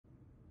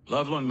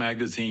Loveland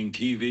Magazine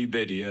TV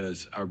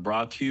videos are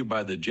brought to you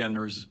by the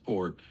generous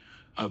support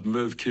of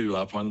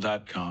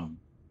MoveToLoveland.com.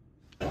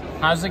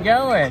 How's it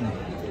going?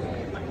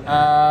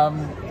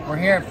 We're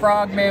here at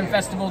Frogman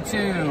Festival 2,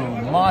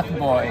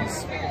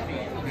 Mothboys,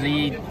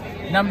 the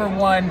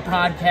 #1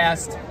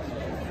 podcast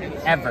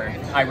ever,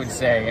 I would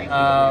say.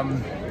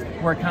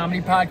 We're a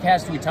comedy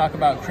podcast. We talk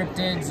about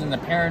cryptids and the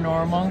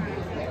paranormal.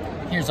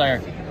 Here's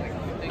our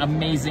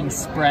amazing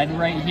spread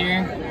right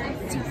here.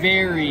 It's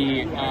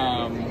very,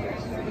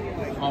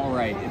 all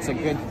right. It's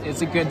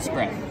a good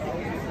spread.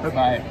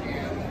 But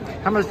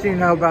how much do you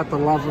know about the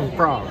Loveland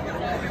frog?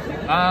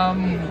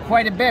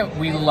 Quite a bit.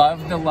 We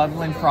love the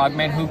Loveland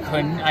frogman. Who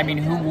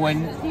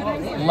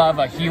wouldn't love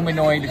a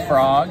humanoid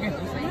frog?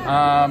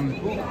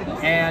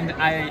 And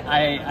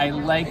I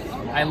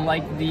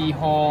like the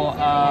whole,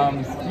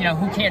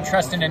 who can't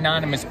trust an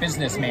anonymous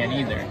businessman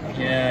either?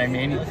 You know what I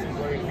mean?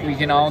 We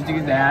can all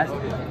do that.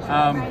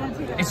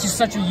 It's just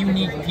such a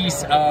unique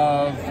piece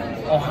of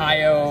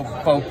Ohio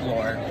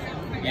folklore,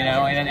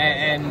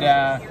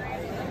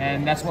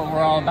 and that's what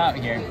we're all about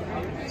here.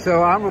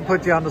 So I'm gonna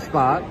put you on the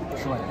spot,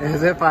 Sure.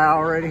 as if I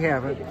already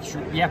have it.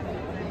 Sure. Yeah.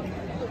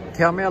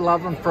 Tell me a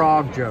Loveland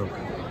frog joke.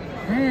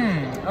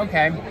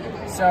 Okay.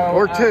 So.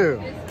 Or two.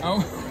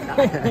 Oh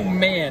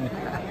man.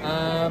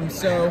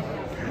 So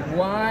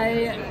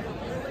why?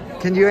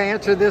 Can you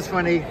answer this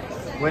when he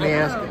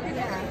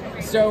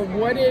asks? So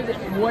what did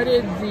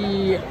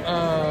the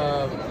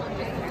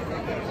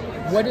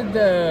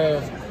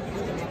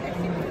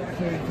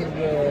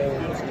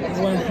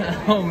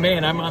oh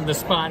man, I'm on the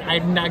spot.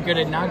 I'm not good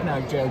at knock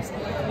jokes.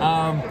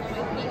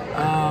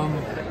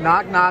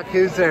 Knock knock,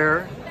 who's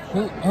there?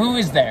 Who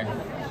is there?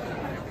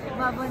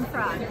 Loveland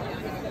frog.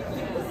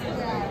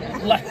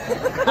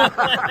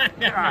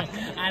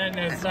 I don't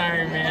know,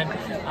 sorry man.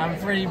 I'm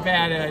pretty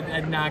bad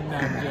at knock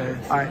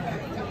jokes. All right.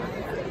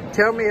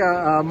 Tell me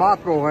a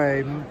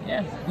Mothboy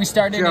Yeah, we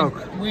started joke.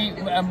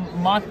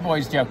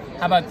 Mothboy's joke.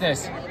 How about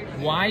this?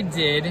 Why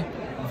did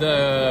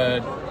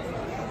the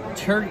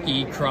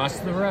turkey cross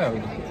the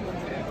road?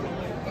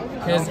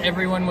 Because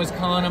everyone was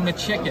calling him a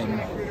chicken.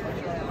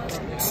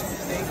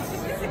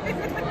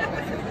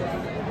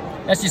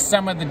 That's just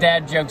some of the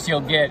dad jokes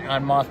you'll get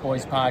on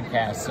Mothboy's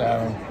podcast,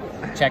 so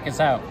check us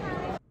out.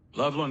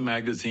 Loveland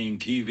Magazine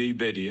TV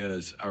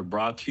videos are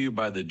brought to you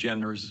by the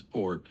generous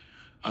support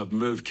of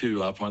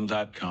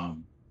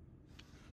MoveToLoveland.com.